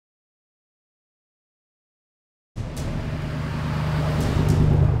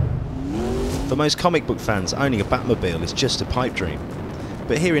For most comic book fans, owning a Batmobile is just a pipe dream.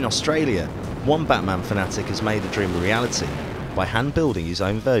 But here in Australia, one Batman fanatic has made the dream a reality by hand building his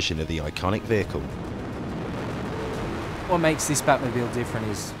own version of the iconic vehicle. What makes this Batmobile different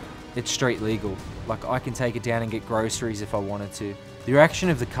is it's street legal. Like, I can take it down and get groceries if I wanted to. The reaction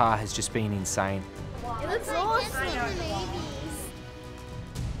of the car has just been insane. It looks awesome.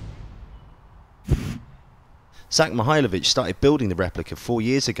 Zac Mihajlovic started building the replica 4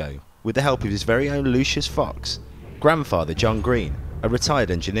 years ago with the help of his very own Lucius Fox, grandfather John Green, a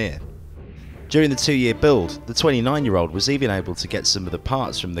retired engineer. During the 2-year build, the 29-year-old was even able to get some of the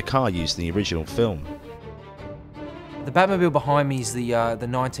parts from the car used in the original film. The Batmobile behind me is the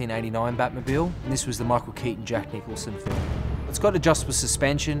 1989 Batmobile, and this was the Michael Keaton, Jack Nicholson film. It's got adjustable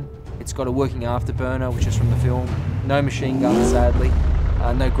suspension, it's got a working afterburner, which is from the film, no machine guns sadly,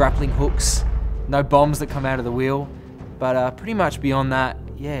 no grappling hooks, no bombs that come out of the wheel, but pretty much beyond that,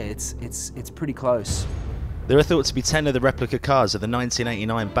 yeah, it's pretty close. There are thought to be 10 of the replica cars of the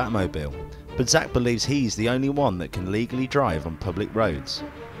 1989 Batmobile, but Zac believes he's the only one that can legally drive on public roads.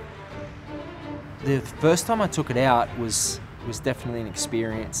 The first time I took it out was definitely an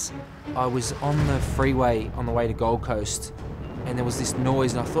experience. I was on the freeway on the way to Gold Coast, and there was this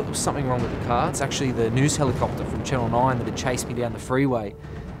noise, and I thought there was something wrong with the car. It's actually the news helicopter from Channel 9 that had chased me down the freeway.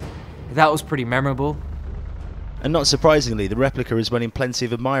 That was pretty memorable. And not surprisingly, the replica is winning plenty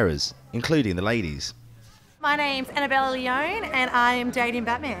of admirers, including the ladies. My name's Annabella Leone and I am dating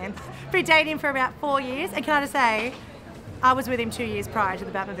Batman. Been dating him for about 4 years, and can I just say, I was with him 2 years prior to the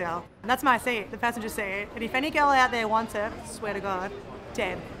Batmobile. And that's my seat, the passenger seat. And if any girl out there wants it, I swear to God,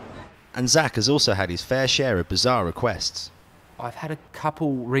 dead. And Zac has also had his fair share of bizarre requests. I've had a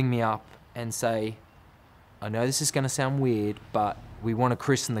couple ring me up and say, I know this is going to sound weird, but we want to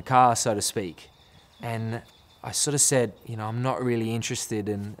christen the car, so to speak. And I sort of said, you know, I'm not really interested.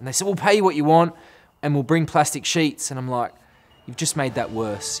 And they said, we'll pay you what you want and we'll bring plastic sheets. And I'm like, you've just made that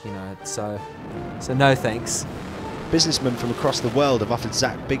worse, you know, so no thanks. Businessmen from across the world have offered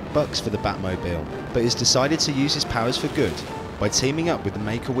Zac big bucks for the Batmobile, but he's decided to use his powers for good by teaming up with the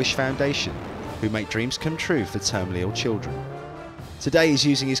Make-A-Wish Foundation, who make dreams come true for terminally ill children. Today he's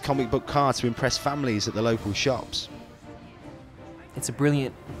using his comic book car to impress families at the local shops. It's a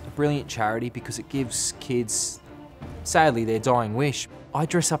brilliant charity because it gives kids, sadly, their dying wish. I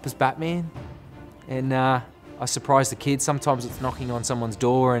dress up as Batman and I surprise the kids. Sometimes it's knocking on someone's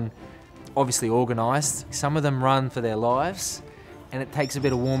door and obviously organised. Some of them run for their lives and it takes a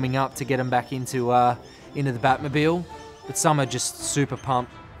bit of warming up to get them back into the Batmobile, but some are just super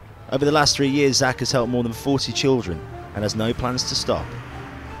pumped. Over the last 3 years, Zac has helped more than 40 children and has no plans to stop.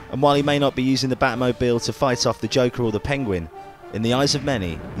 And while he may not be using the Batmobile to fight off the Joker or the Penguin, in the eyes of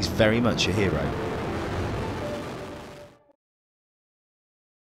many, he's very much a hero.